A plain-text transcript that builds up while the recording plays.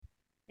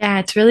Yeah,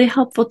 it's really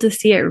helpful to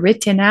see it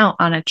written out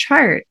on a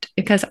chart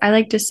because I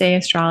like to say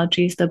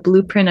astrology is the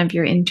blueprint of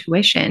your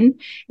intuition.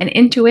 And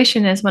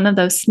intuition is one of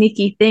those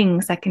sneaky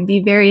things that can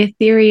be very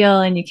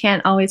ethereal and you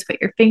can't always put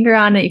your finger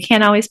on it. You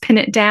can't always pin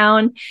it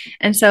down.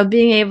 And so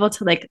being able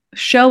to like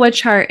show a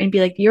chart and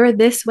be like, you're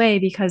this way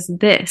because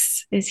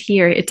this is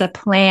here. It's a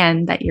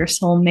plan that your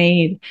soul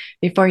made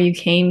before you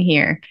came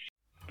here.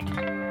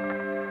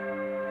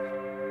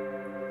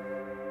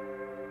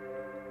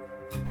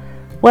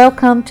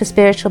 Welcome to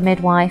Spiritual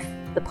Midwife,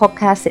 the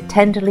podcast that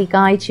tenderly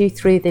guides you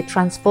through the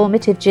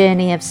transformative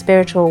journey of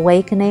spiritual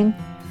awakening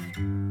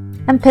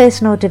and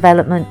personal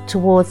development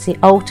towards the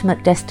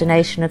ultimate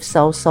destination of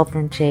soul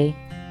sovereignty.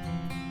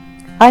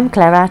 I'm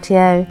Claire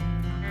Attio,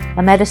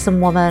 a medicine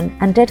woman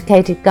and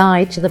dedicated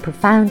guide to the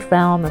profound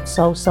realm of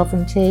soul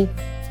sovereignty,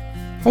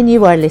 and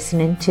you are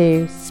listening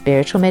to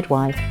Spiritual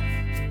Midwife.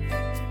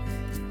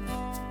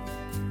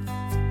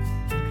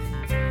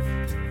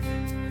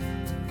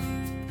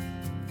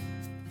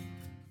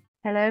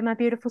 Hello, my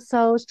beautiful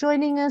souls.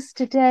 Joining us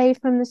today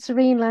from the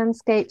serene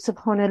landscapes of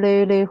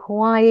Honolulu,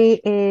 Hawaii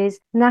is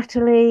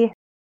Natalie.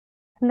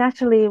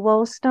 Natalie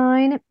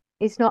Walstein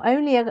is not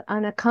only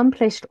an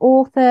accomplished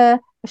author,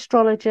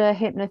 astrologer,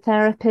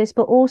 hypnotherapist,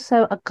 but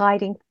also a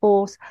guiding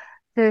force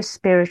for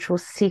spiritual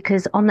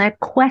seekers on their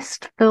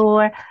quest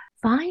for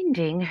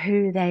finding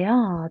who they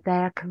are,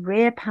 their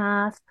career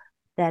path,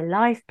 their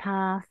life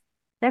path,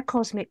 their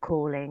cosmic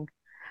calling.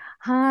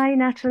 Hi,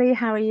 Natalie.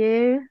 How are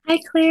you? Hi,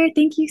 Claire.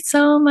 Thank you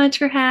so much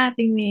for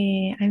having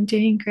me. I'm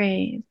doing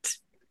great.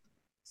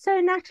 So,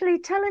 Natalie,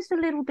 tell us a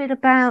little bit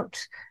about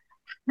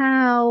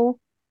how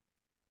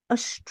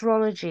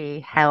astrology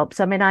helps.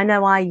 I mean, I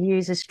know I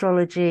use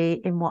astrology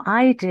in what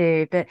I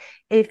do, but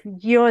if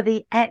you're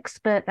the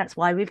expert, that's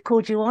why we've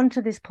called you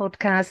onto this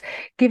podcast.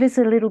 Give us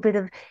a little bit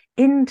of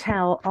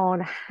intel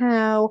on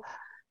how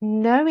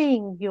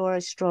knowing your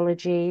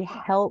astrology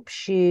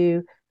helps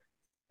you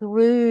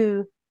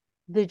through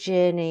the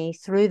journey,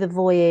 through the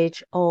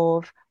voyage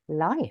of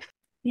life.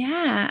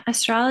 Yeah,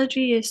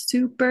 astrology is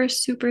super,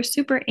 super,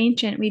 super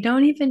ancient. We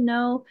don't even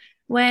know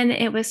when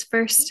it was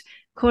first,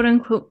 quote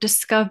unquote,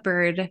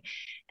 discovered.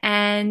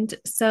 And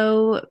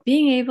so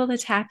being able to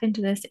tap into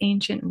this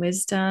ancient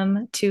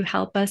wisdom to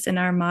help us in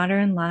our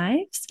modern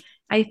lives,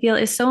 I feel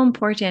is so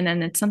important.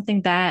 And it's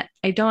something that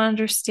I don't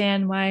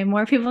understand why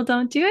more people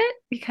don't do it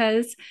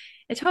because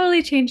it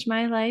totally changed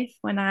my life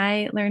when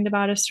I learned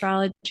about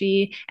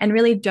astrology and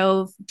really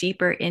dove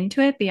deeper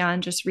into it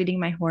beyond just reading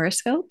my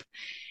horoscope,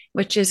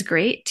 which is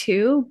great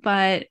too.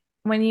 But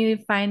when you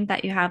find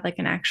that you have like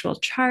an actual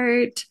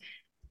chart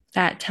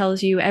that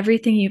tells you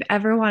everything you've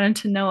ever wanted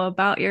to know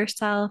about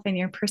yourself and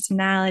your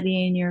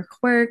personality and your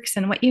quirks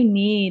and what you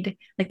need,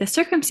 like the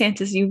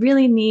circumstances you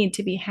really need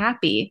to be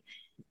happy,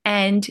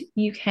 and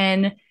you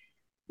can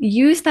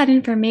use that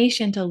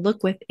information to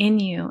look within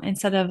you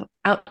instead of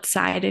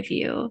outside of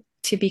you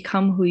to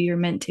become who you're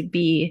meant to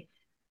be,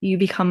 you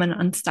become an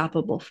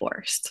unstoppable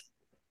force.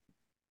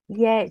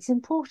 Yeah, it's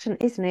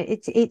important, isn't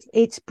it?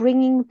 It's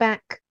bringing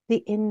back the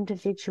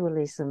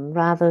individualism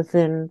rather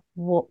than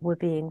what we're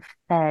being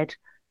fed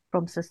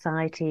from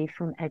society,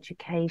 from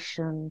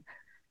education,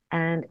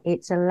 and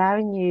it's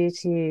allowing you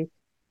to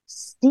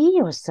see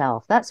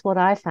yourself. That's what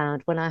I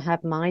found when I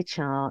had my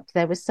chart.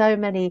 There were so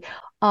many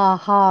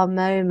aha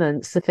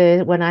moments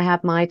when I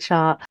had my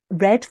chart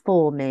read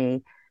for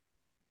me.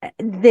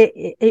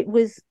 It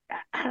was,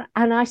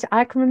 and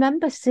I can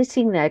remember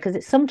sitting there because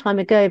it's some time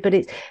ago, but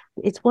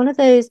it's one of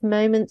those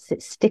moments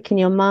that stick in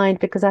your mind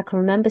because I can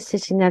remember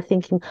sitting there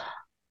thinking,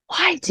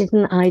 why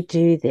didn't I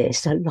do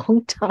this a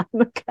long time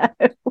ago?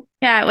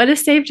 Yeah, it would have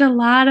saved a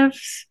lot of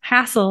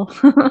hassle.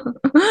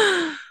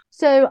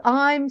 So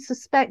I'm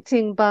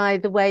suspecting by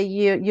the way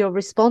your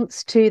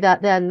response to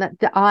that then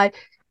that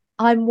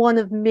I'm one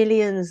of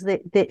millions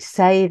that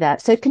say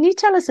that. So can you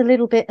tell us a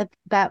little bit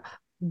about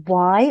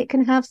why it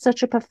can have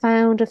such a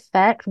profound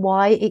effect,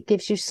 why it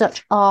gives you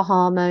such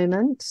aha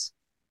moments?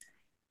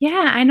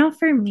 Yeah, I know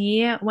for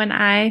me, when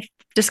I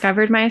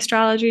discovered my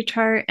astrology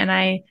chart and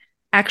I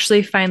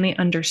actually finally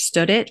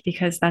understood it,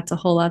 because that's a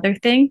whole other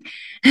thing,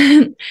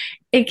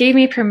 it gave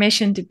me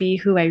permission to be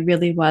who I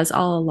really was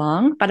all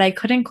along, but I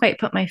couldn't quite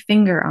put my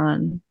finger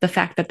on the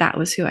fact that that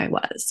was who I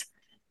was.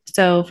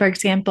 So, for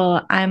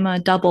example, I'm a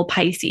double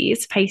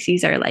Pisces.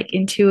 Pisces are like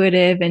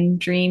intuitive and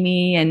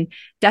dreamy and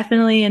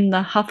definitely in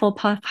the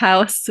Hufflepuff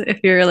house if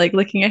you're like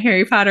looking at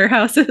Harry Potter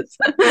houses.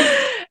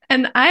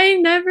 And I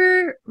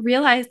never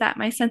realized that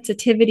my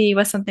sensitivity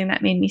was something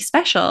that made me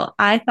special.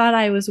 I thought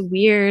I was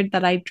weird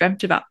that I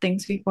dreamt about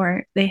things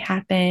before they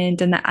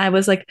happened and that I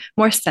was like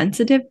more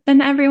sensitive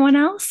than everyone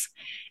else.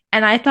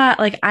 And I thought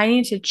like I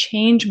need to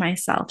change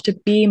myself to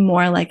be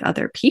more like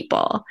other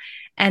people.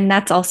 And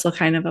that's also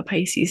kind of a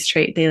Pisces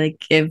trait. They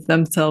like give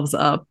themselves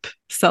up,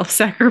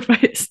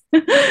 self-sacrifice.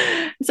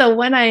 So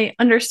when I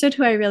understood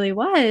who I really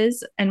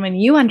was, and when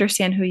you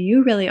understand who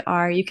you really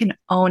are, you can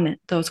own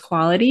those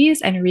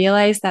qualities and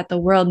realize that the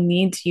world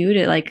needs you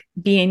to like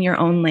be in your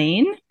own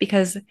lane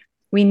because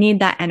we need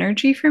that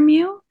energy from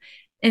you.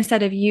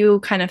 instead of you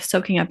kind of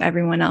soaking up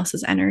everyone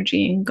else's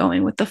energy and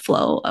going with the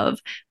flow of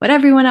what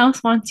everyone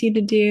else wants you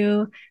to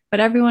do, what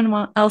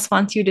else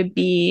wants you to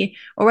be,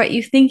 or what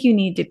you think you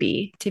need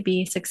to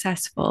be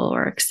successful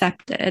or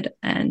accepted,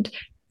 and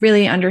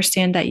really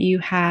understand that you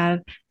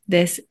have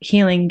this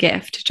healing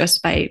gift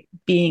just by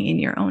being in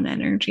your own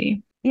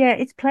energy. Yeah,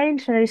 it's playing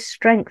to those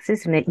strengths,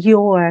 isn't it?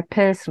 Your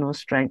personal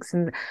strengths,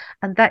 and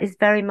that is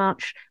very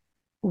much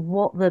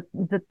what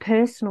the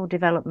personal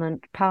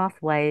development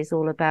pathway is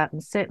all about.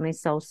 And certainly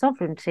soul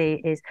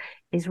sovereignty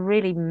is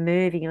really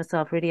moving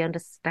yourself, really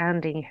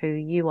understanding who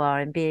you are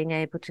and being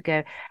able to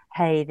go,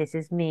 hey, this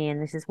is me and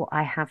this is what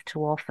I have to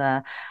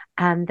offer.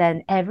 And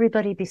then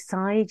everybody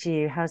beside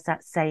you has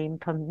that same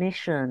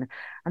permission.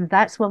 And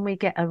that's when we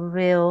get a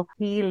real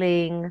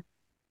healing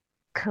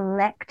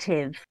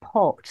collective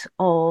pot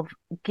of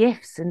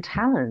gifts and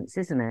talents,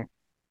 isn't it?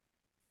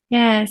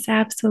 Yes,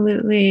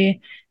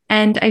 absolutely.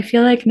 And I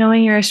feel like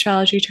knowing your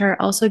astrology chart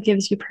also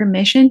gives you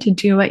permission to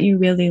do what you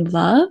really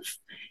love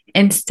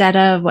instead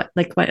of what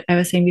I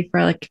was saying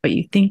before, like what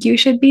you think you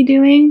should be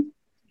doing.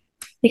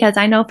 Because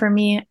I know for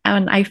me,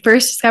 when I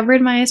first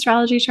discovered my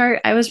astrology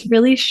chart, I was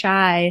really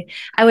shy.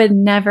 I would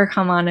never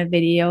come on a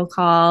video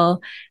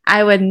call.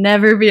 I would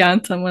never be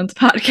on someone's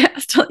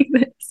podcast like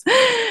this.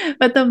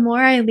 But the more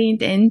I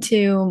leaned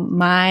into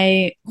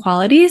my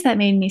qualities that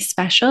made me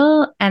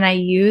special, and I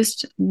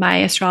used my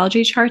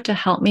astrology chart to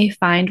help me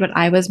find what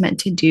I was meant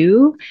to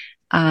do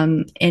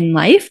in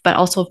life, but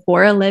also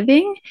for a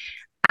living,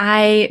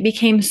 I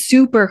became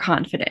super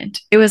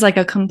confident. It was like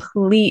a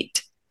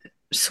complete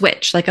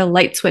switch, like a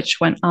light switch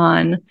went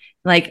on,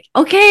 like,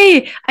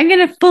 okay, I'm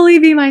going to fully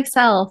be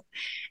myself.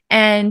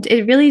 And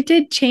it really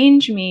did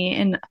change me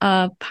in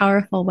a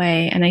powerful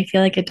way. And I feel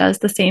like it does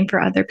the same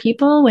for other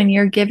people when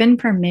you're given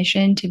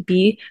permission to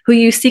be who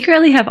you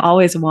secretly have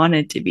always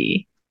wanted to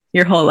be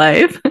your whole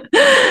life.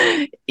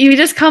 You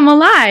just come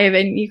alive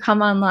and you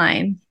come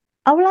online.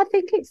 Oh, well, I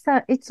think it's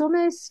that it's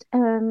almost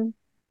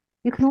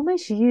you can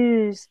almost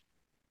use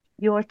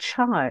your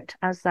chart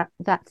as that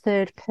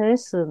third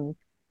person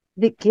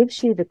that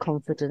gives you the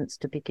confidence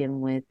to begin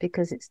with,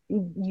 because it's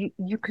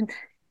you can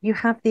you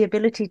have the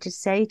ability to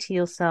say to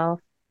yourself,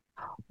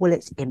 well,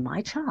 it's in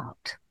my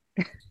chart.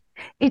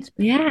 It's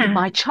Yeah.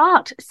 my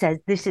chart says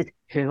this is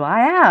who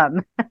I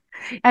am.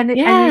 And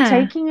you're Yeah.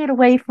 taking it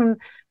away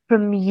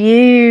from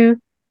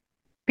you,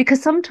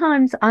 because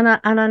sometimes, and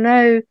I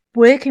know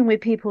working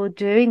with people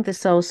doing the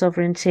soul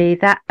sovereignty,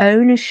 that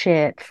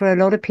ownership for a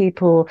lot of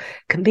people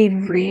can be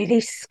really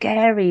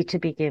scary to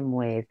begin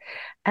with.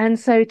 And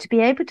so to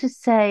be able to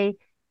say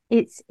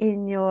it's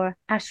in your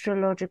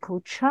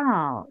astrological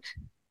chart,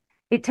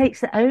 it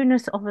takes the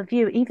onus off of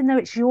you, even though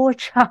it's your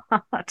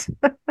chart.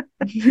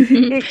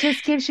 It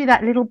just gives you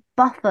that little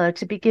buffer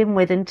to begin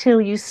with until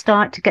you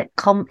start to get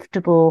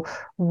comfortable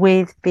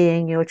with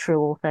being your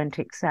true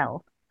authentic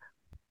self.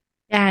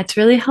 Yeah, it's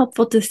really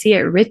helpful to see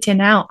it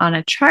written out on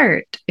a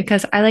chart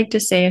because I like to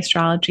say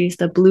astrology is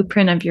the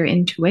blueprint of your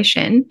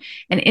intuition.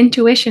 And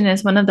intuition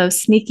is one of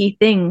those sneaky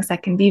things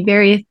that can be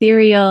very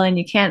ethereal and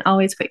you can't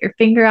always put your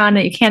finger on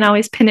it. You can't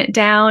always pin it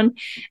down.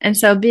 And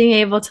so being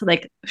able to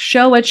like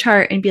show a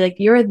chart and be like,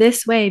 you're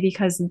this way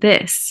because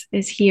this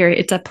is here.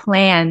 It's a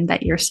plan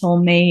that your soul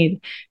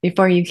made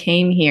before you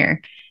came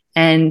here.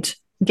 And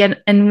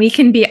we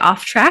can be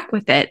off track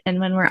with it.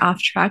 And when we're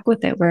off track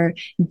with it, we're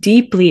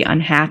deeply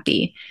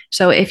unhappy.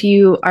 So if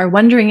you are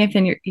wondering if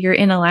you're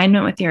in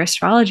alignment with your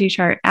astrology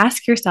chart,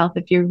 ask yourself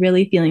if you're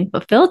really feeling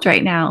fulfilled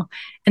right now.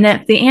 And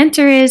if the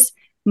answer is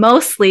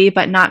mostly,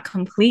 but not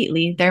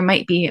completely, there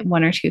might be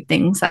one or two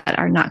things that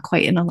are not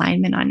quite in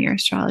alignment on your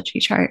astrology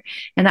chart.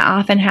 And that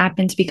often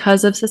happens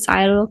because of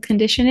societal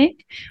conditioning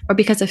or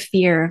because of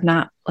fear of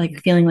not like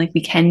feeling like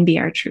we can be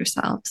our true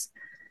selves.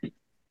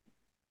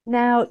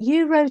 Now,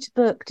 you wrote a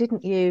book,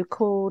 didn't you,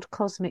 called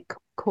Cosmic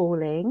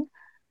Calling? Can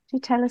you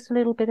tell us a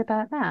little bit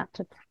about that?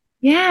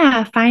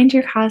 Yeah, find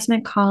your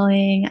cosmic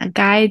calling, a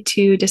guide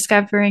to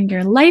discovering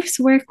your life's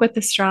work with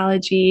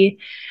astrology.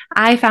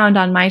 I found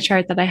on my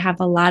chart that I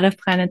have a lot of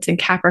planets in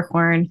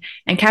Capricorn,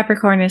 and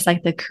Capricorn is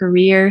like the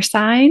career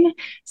sign.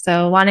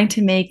 So, wanting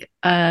to make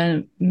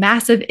a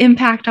massive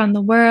impact on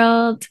the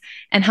world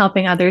and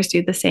helping others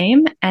do the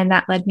same. And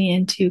that led me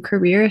into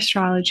career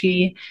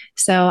astrology.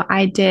 So,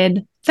 I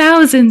did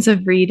thousands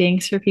of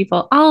readings for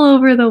people all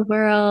over the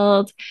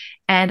world.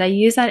 And I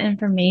use that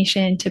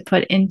information to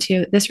put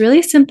into this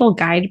really simple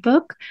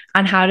guidebook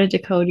on how to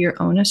decode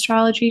your own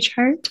astrology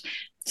chart.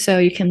 So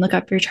you can look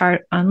up your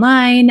chart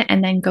online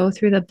and then go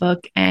through the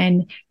book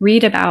and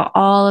read about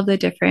all of the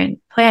different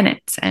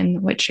planets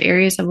and which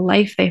areas of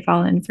life they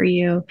fall in for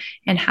you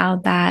and how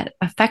that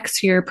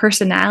affects your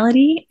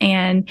personality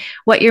and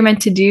what you're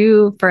meant to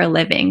do for a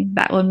living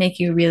that will make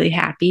you really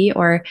happy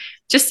or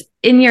just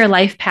in your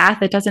life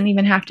path. It doesn't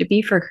even have to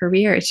be for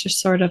career. It's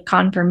just sort of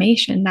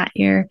confirmation that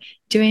you're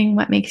doing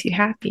what makes you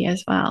happy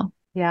as well.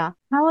 Yeah.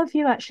 How have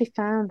you actually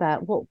found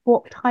that?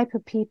 What type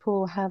of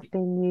people have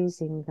been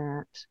using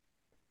that?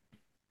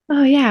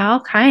 Oh, yeah,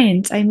 all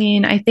kinds. I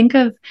mean, I think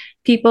of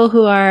people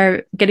who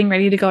are getting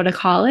ready to go to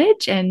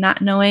college and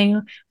not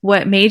knowing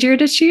what major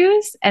to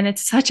choose. And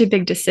it's such a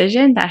big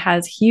decision that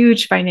has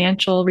huge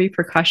financial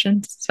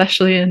repercussions,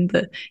 especially in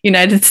the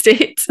United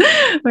States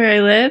where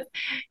I live.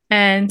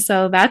 And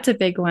so that's a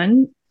big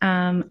one.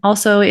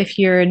 Also, if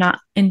you're not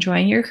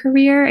enjoying your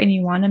career and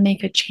you want to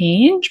make a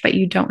change, but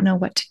you don't know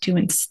what to do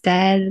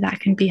instead,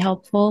 that can be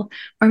helpful.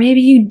 Or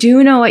maybe you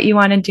do know what you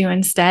want to do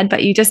instead,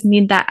 but you just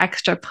need that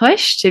extra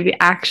push to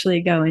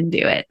actually go and do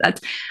it.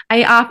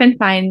 I often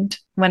find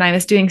when I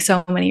was doing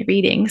so many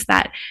readings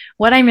that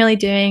what I'm really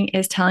doing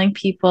is telling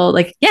people,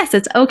 like, yes,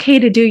 it's okay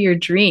to do your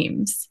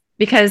dreams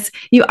because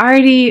you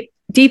already,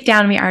 deep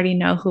down, we already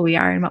know who we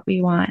are and what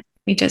we want.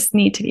 We just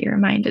need to be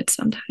reminded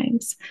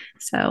sometimes.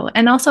 So,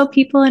 and also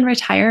people in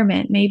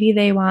retirement, maybe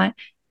they want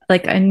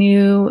like a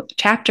new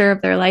chapter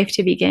of their life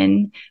to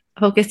begin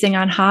focusing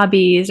on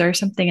hobbies or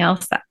something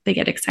else that they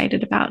get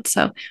excited about.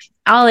 So,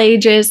 all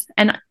ages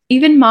and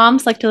even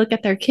moms like to look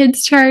at their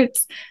kids'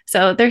 charts.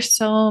 So, there's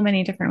so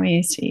many different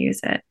ways to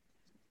use it.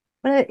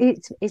 Well,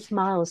 it's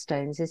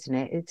milestones, isn't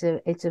it?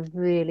 It's a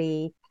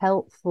really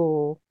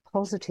helpful,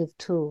 positive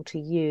tool to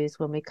use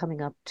when we're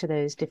coming up to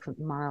those different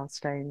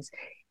milestones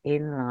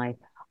in life.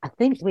 I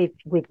think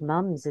with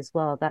mums as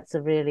well, that's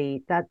a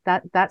really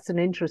that's an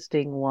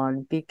interesting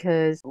one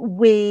because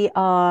we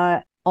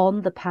are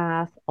on the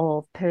path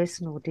of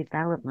personal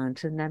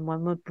development, and then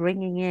when we're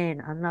bringing in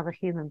another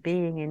human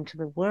being into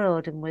the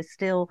world, and we're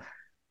still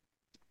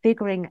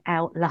figuring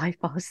out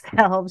life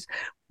ourselves,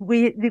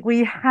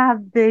 we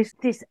have this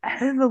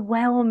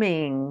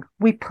overwhelming,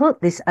 we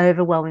put this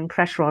overwhelming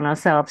pressure on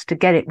ourselves to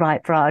get it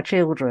right for our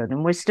children,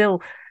 and we're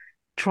still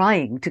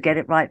trying to get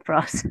it right for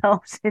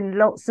ourselves in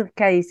lots of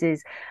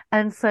cases.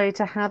 And so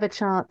to have a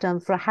chart done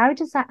for, how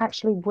does that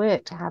actually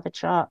work, to have a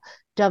chart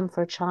done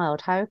for a child?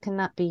 How can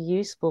that be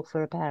useful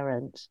for a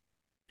parent?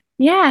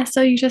 Yeah,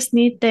 so you just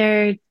need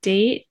their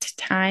date,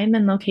 time,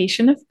 and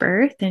location of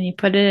birth, and you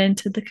put it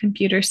into the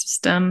computer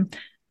system.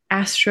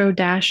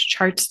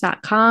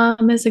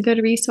 Astro-charts.com is a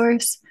good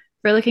resource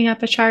for looking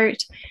up a chart.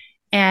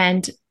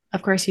 And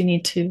of course, you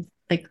need to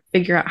like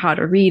figure out how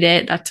to read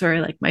it. That's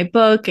where like my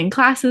book and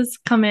classes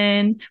come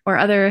in, or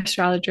other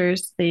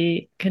astrologers,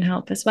 they can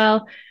help as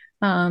well.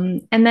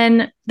 And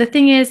then the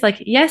thing is,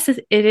 like, yes,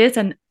 it is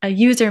a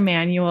user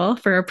manual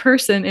for a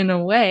person in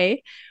a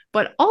way,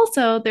 but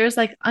also there's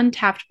like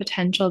untapped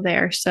potential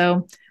there.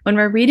 So when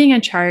we're reading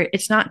a chart,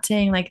 it's not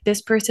saying like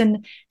this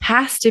person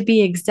has to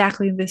be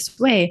exactly this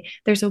way.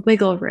 There's a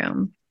wiggle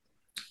room.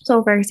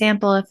 So, for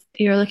example, if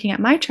you're looking at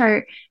my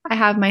chart, I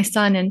have my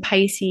sun in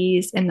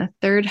Pisces in the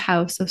third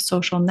house of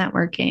social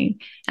networking.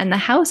 And the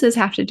houses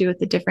have to do with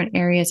the different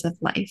areas of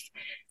life.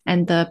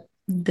 And the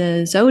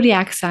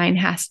zodiac sign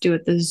has to do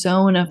with the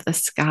zone of the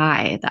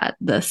sky that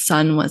the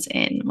sun was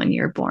in when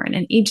you're born.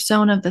 And each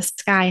zone of the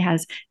sky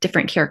has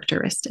different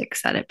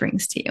characteristics that it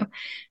brings to you.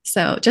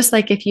 So, just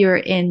like if you're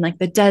in like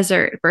the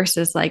desert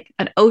versus like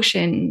an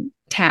ocean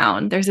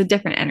town, there's a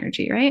different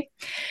energy, right?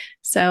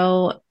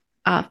 So,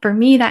 for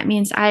me, that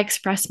means I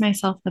express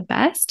myself the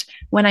best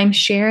when I'm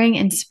sharing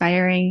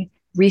inspiring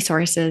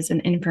resources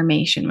and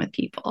information with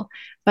people.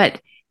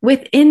 But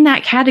within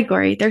that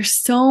category, there's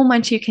so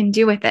much you can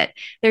do with it.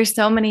 There's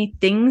so many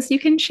things you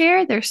can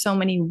share. There's so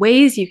many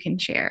ways you can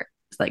share,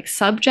 like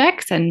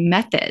subjects and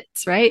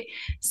methods, right?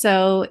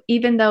 So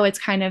even though it's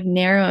kind of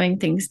narrowing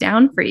things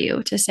down for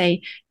you to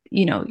say,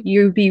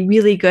 you'd be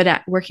really good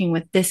at working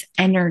with this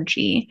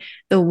energy,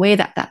 the way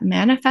that that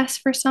manifests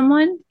for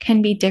someone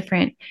can be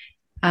different,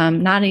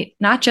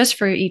 not just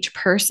for each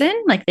person,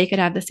 like they could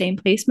have the same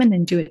placement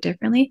and do it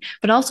differently,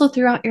 but also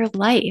throughout your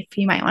life,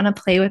 you might want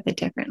to play with it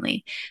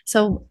differently.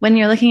 So when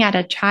you're looking at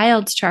a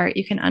child's chart,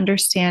 you can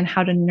understand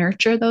how to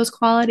nurture those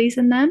qualities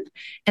in them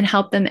and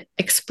help them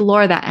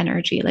explore that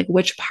energy. Like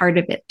which part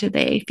of it do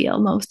they feel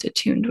most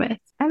attuned with?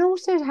 And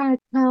also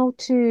how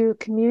to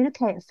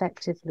communicate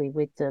effectively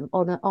with them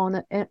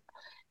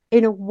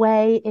in a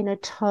way, in a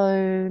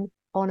tone,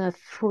 on a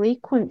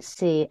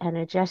frequency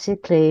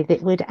energetically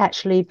that would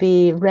actually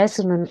be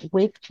resonant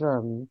with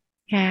them.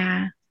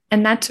 Yeah.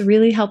 And that's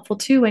really helpful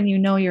too when you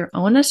know your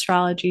own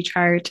astrology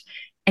chart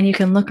and you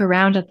can look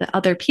around at the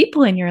other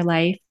people in your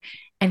life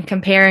and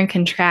compare and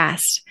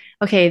contrast.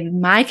 Okay,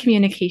 my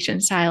communication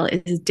style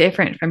is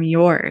different from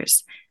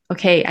yours.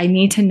 Okay, I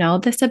need to know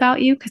this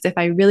about you because if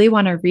I really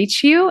want to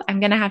reach you, I'm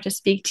going to have to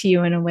speak to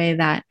you in a way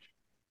that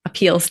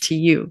appeals to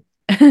you.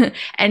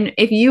 And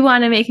if you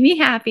want to make me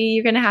happy,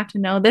 you're going to have to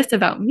know this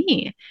about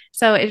me.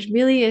 So it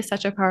really is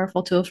such a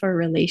powerful tool for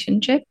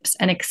relationships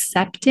and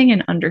accepting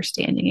and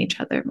understanding each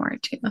other more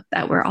too.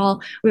 That we're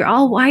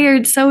all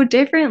wired so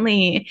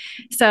differently.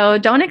 So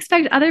don't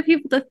expect other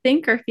people to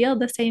think or feel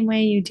the same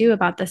way you do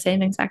about the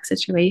same exact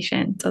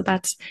situation. So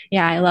that's,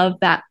 yeah, I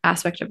love that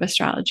aspect of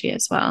astrology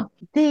as well.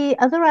 The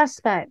other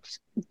aspect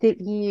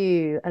that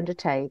you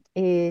undertake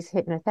is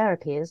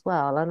hypnotherapy as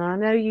well. And I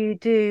know you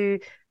do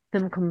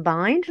them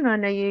combined, and I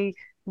know you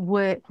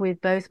work with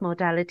both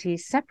modalities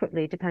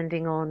separately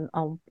depending on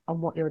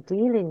what you're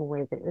dealing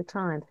with at the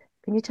time.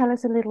 Can you tell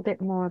us a little bit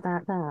more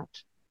about that?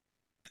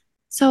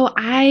 So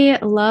I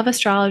love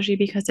astrology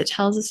because it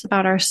tells us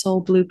about our soul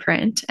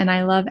blueprint, and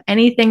I love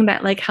anything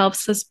that like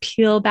helps us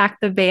peel back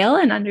the veil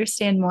and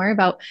understand more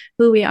about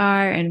who we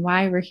are and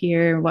why we're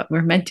here, what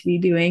we're meant to be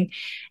doing.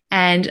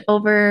 And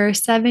over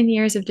 7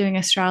 years of doing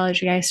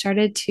astrology, I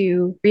started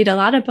to read a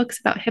lot of books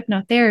about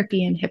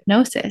hypnotherapy and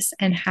hypnosis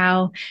and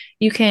how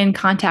you can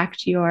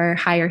contact your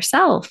higher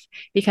self.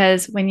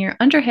 Because when you're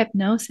under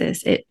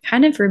hypnosis, it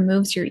kind of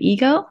removes your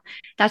ego.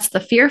 That's the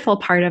fearful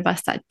part of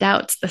us that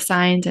doubts the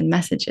signs and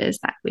messages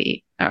that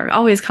we are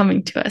always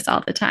coming to us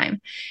all the time.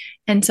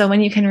 And so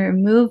when you can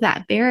remove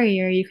that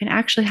barrier, you can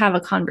actually have a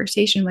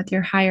conversation with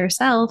your higher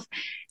self.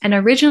 And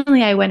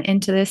originally I went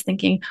into this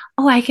thinking,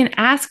 oh, I can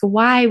ask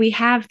why we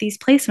have these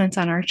placements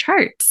on our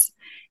charts.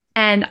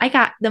 And I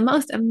got the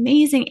most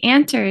amazing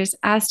answers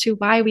as to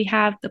why we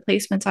have the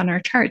placements on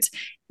our charts,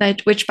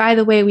 that which, by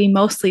the way, we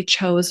mostly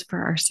chose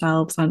for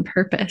ourselves on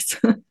purpose,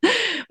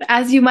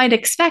 as you might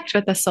expect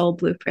with a soul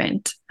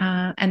blueprint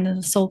and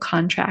the soul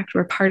contract.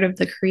 We're part of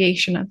the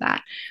creation of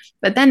that.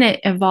 But then it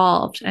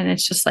evolved, and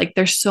it's just like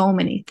there's so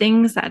many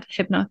things that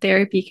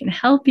hypnotherapy can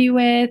help you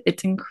with.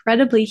 It's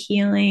incredibly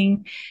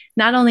healing.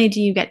 Not only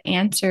do you get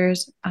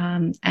answers,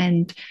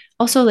 and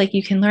also like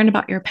you can learn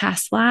about your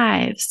past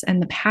lives and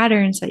the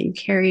patterns that you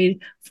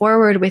carried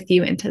forward with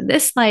you into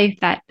this life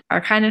that are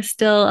kind of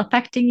still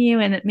affecting you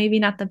and maybe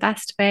not the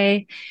best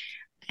way,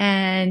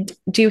 and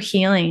do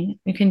healing.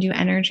 You can do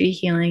energy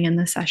healing in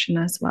the session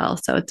as well.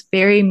 So it's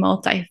very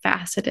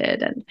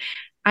multifaceted. And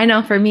I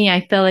know for me,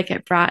 I feel like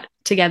it brought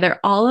together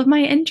all of my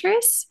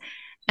interests.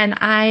 And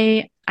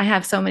I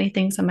have so many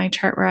things on my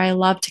chart where I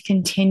love to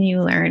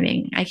continue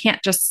learning. I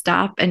can't just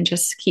stop and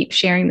just keep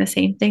sharing the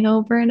same thing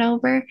over and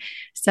over.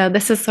 So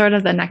this is sort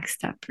of the next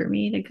step for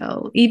me to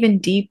go even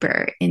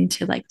deeper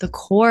into like the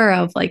core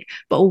of like,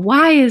 but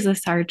why is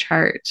this our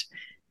chart?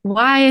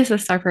 Why is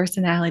this our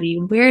personality?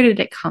 Where did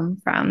it come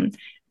from?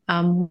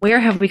 Where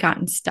have we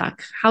gotten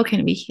stuck? How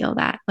can we heal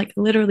that? Like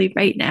literally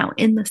right now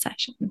in the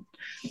session.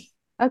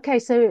 Okay,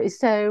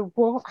 so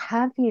what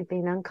have you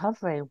been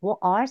uncovering? What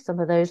are some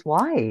of those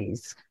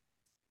whys?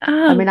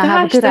 I Oh mean, I have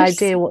a gosh, good there's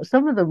idea what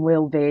some of them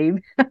will be,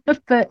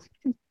 but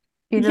it'd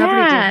be lovely to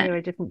yeah. hear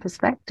a different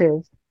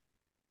perspective.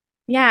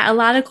 Yeah, a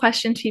lot of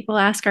questions people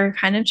ask are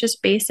kind of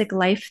just basic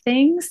life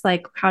things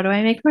like how do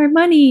I make more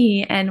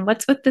money and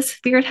what's with this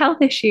spirit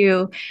health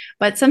issue?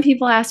 But some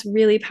people ask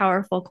really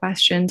powerful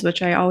questions,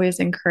 which I always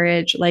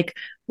encourage, like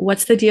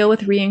what's the deal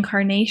with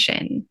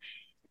reincarnation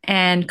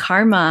and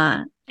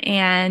karma?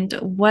 And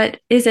what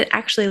is it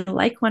actually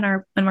like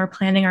when we're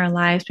planning our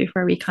lives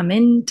before we come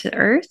into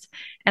Earth?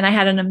 And I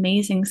had an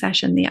amazing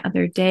session the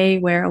other day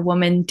where a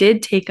woman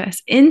did take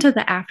us into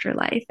the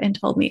afterlife and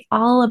told me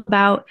all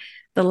about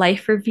the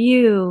life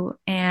review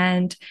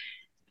and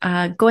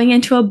going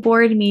into a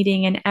board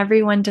meeting and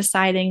everyone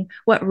deciding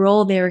what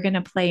role they were going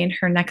to play in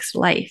her next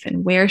life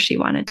and where she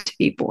wanted to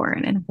be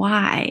born and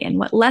why and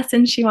what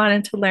lessons she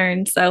wanted to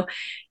learn. So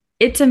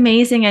it's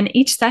amazing. And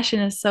each session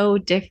is so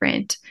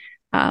different.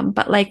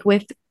 But like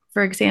with,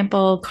 for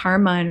example,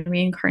 karma and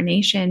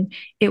reincarnation,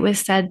 it was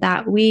said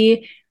that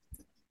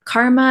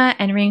karma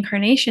and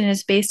reincarnation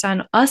is based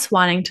on us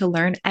wanting to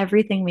learn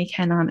everything we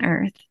can on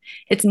earth.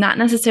 It's not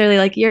necessarily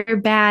like you're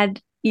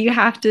bad, you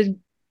have to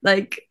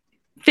like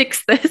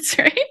fix this,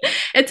 right?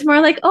 It's more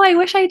like, oh, I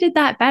wish I did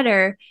that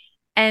better.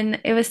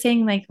 And it was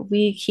saying like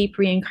we keep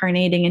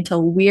reincarnating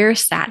until we're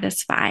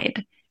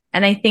satisfied.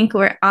 And I think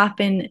we're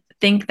often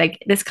think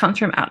like this comes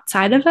from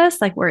outside of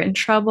us, like we're in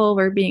trouble,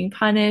 we're being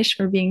punished,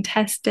 we're being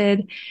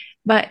tested.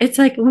 But it's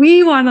like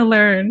we want to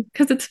learn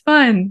because it's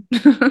fun.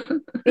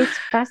 It's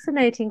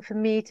fascinating for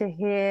me to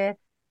hear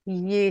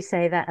you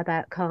say that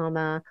about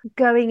karma,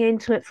 going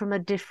into it from a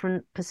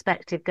different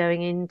perspective,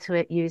 going into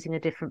it using a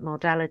different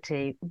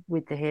modality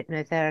with the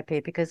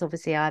hypnotherapy, because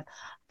obviously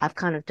I've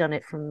kind of done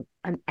it from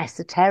an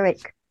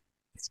esoteric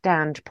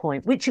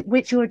standpoint,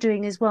 which you're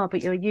doing as well,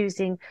 but you're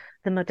using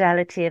the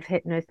modality of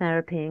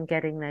hypnotherapy and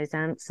getting those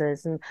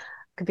answers. And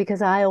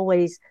because I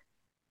always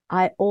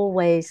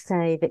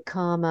say that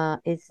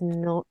karma is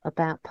not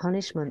about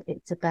punishment,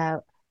 it's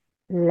about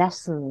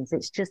lessons.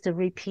 It's just a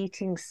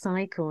repeating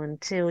cycle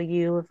until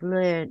you have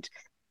learned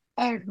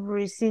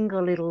every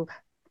single little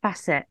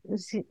facet.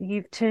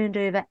 You've turned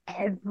over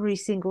every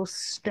single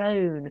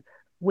stone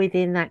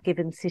within that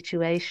given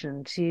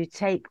situation to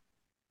take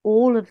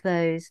all of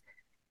those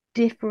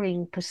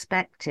differing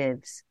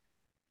perspectives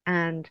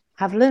and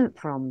have learnt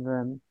from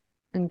them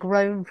and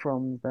grown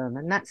from them.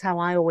 And that's how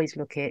I always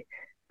look at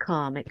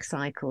karmic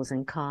cycles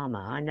and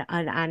karma.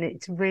 And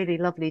it's really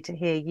lovely to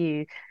hear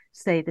you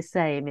say the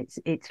same.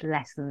 It's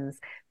lessons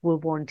we're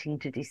wanting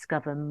to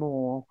discover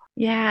more.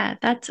 Yeah,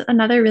 that's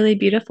another really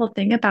beautiful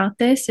thing about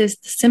this is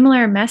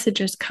similar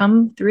messages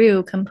come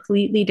through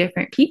completely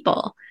different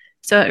people.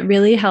 So it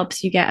really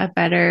helps you get a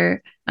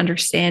better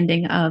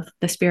understanding of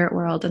the spirit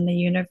world and the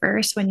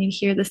universe when you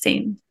hear the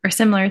same or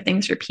similar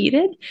things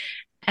repeated.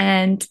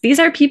 And these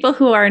are people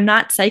who are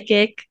not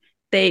psychic.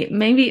 They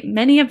maybe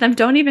many of them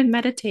don't even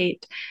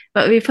meditate,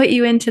 but we put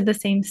you into the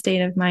same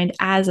state of mind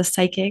as a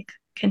psychic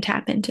can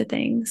tap into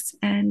things.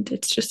 And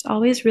it's just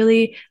always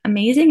really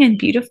amazing and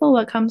beautiful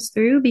what comes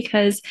through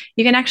because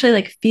you can actually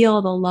like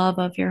feel the love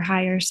of your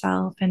higher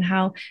self and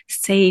how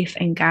safe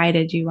and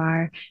guided you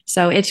are.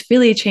 So it's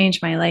really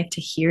changed my life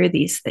to hear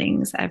these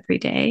things every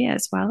day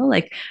as well.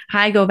 Like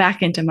I go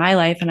back into my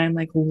life and I'm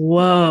like,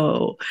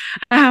 whoa,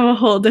 I have a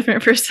whole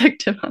different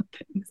perspective on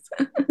things.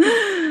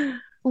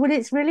 Well,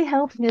 it's really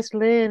helping us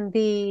learn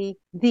the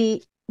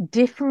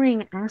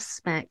differing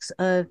aspects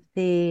of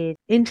the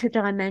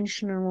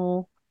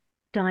interdimensional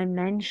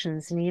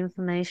dimensions and the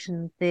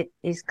information that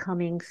is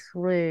coming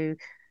through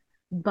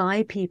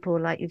by people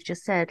like you've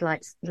just said,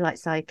 like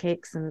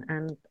psychics,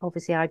 and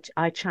obviously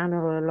I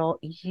channel a lot.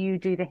 You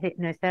do the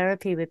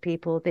hypnotherapy with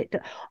people that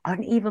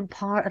aren't even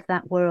part of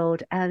that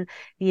world, and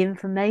the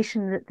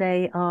information that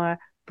they are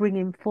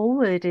bringing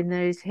forward in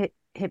those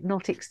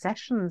hypnotic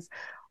sessions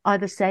are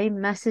the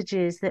same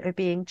messages that are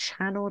being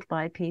channeled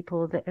by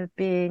people that are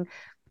being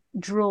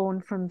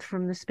drawn from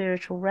the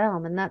spiritual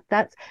realm. And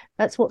that's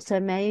what's so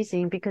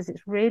amazing, because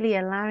it's really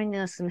allowing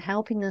us and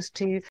helping us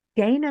to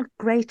gain a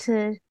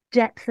greater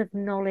depth of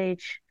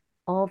knowledge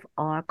of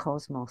our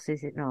cosmos,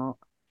 is it not?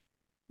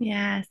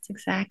 Yes,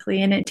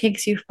 exactly. And it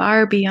takes you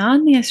far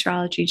beyond the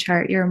astrology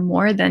chart. You're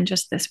more than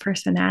just this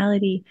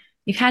personality.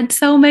 You've had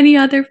so many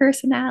other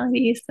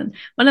personalities. And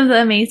one of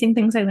the amazing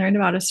things I learned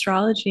about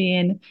astrology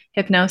and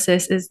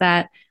hypnosis is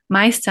that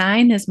my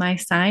sign is my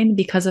sign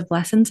because of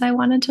lessons I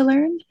wanted to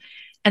learn.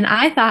 And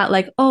I thought,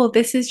 like, oh,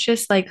 this is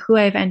just like who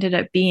I've ended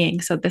up being.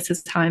 So this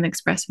is how I'm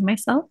expressing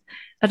myself.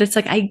 But it's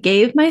like I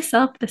gave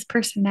myself this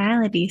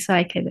personality so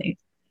I could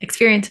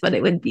experience what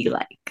it would be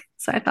like.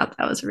 So I thought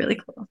that was really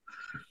cool.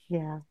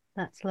 Yeah,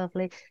 that's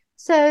lovely.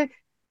 So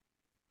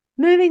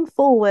moving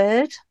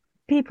forward,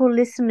 people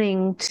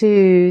listening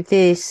to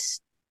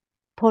this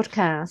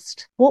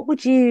podcast, what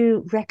would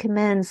you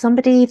recommend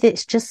somebody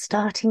that's just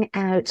starting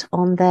out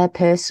on their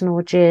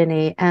personal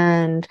journey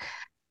and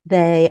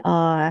they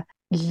are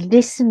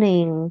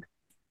listening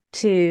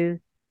to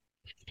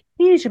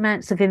huge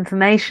amounts of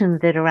information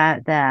that are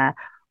out there?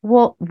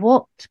 What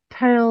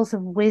pearls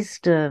of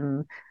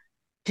wisdom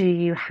do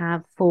you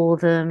have for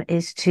them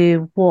as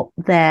to what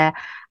their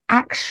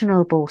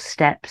actionable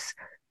steps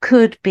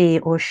could be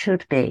or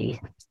should be?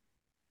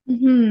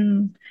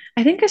 Hmm.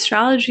 I think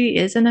astrology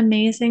is an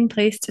amazing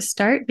place to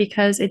start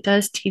because it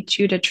does teach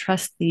you to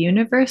trust the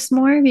universe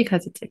more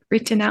because it's like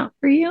written out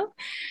for you.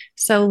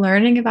 So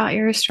learning about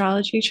your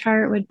astrology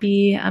chart would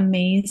be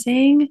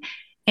amazing.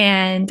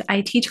 And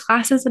I teach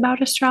classes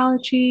about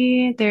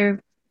astrology.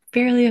 They're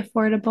fairly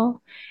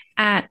affordable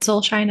at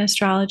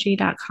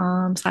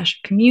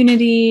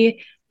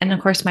soulshineastrology.com/community. And of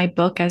course, my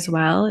book as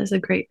well is a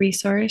great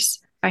resource.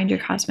 Find Your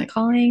Cosmic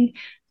Calling,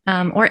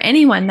 or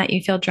anyone that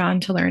you feel drawn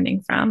to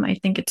learning from. I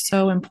think it's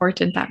so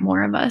important that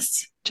more of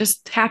us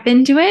just tap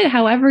into it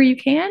however you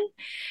can.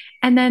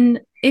 And then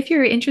if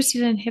you're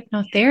interested in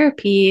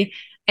hypnotherapy,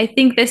 I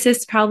think this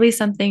is probably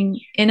something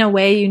in a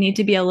way you need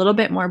to be a little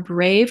bit more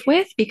brave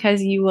with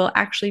because you will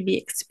actually be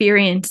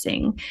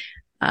experiencing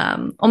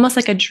almost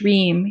like a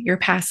dream your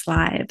past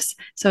lives.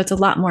 So it's a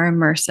lot more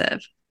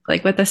immersive.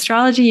 Like with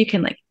astrology, you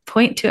can like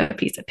point to a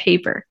piece of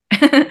paper.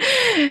 And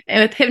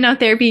with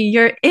hypnotherapy,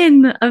 you're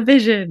in a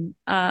vision.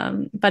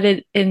 But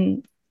it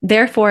in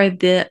therefore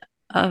the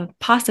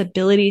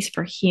possibilities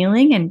for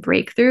healing and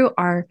breakthrough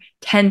are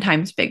 10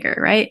 times bigger,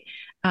 right?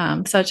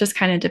 So it just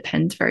kind of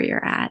depends where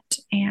you're at.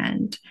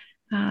 And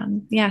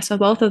yeah, so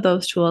both of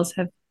those tools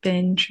have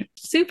been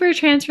super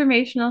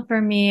transformational for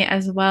me,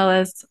 as well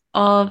as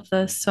all of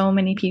the so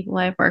many people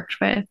I've worked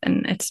with.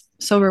 And it's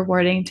so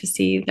rewarding to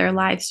see their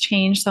lives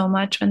change so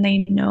much when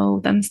they know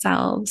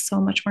themselves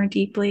so much more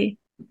deeply.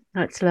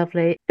 That's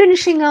lovely.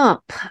 Finishing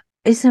up,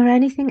 is there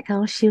anything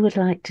else you would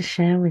like to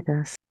share with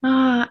us?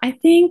 I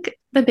think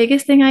the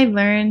biggest thing I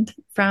learned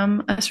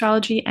from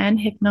astrology and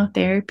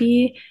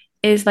hypnotherapy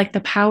is like the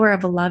power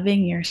of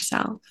loving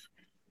yourself.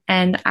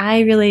 And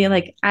I really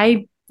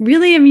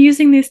am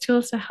using these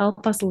tools to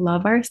help us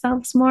love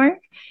ourselves more.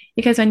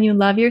 Because when you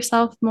love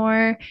yourself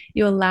more,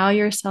 you allow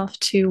yourself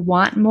to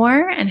want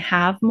more and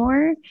have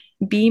more,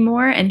 be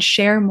more and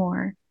share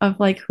more of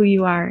like who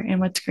you are and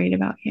what's great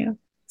about you.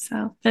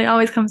 So it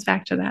always comes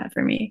back to that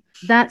for me.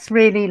 That's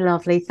really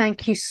lovely.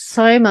 Thank you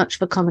so much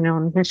for coming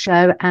on the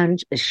show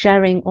and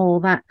sharing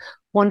all that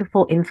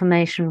wonderful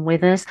information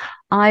with us.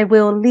 I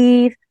will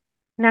leave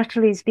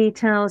Natalie's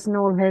details and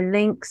all her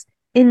links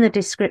in the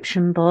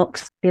description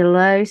box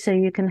below so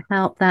you can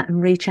help that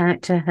and reach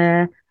out to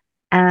her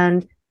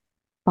and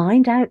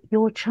find out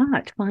your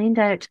chart, find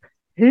out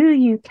who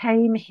you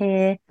came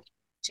here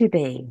to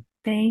be.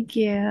 Thank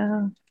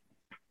you.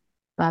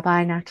 Bye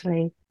bye,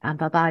 Natalie, and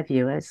bye bye,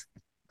 viewers.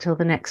 Till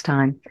the next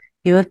time.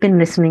 You have been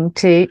listening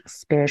to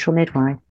Spiritual Midwife.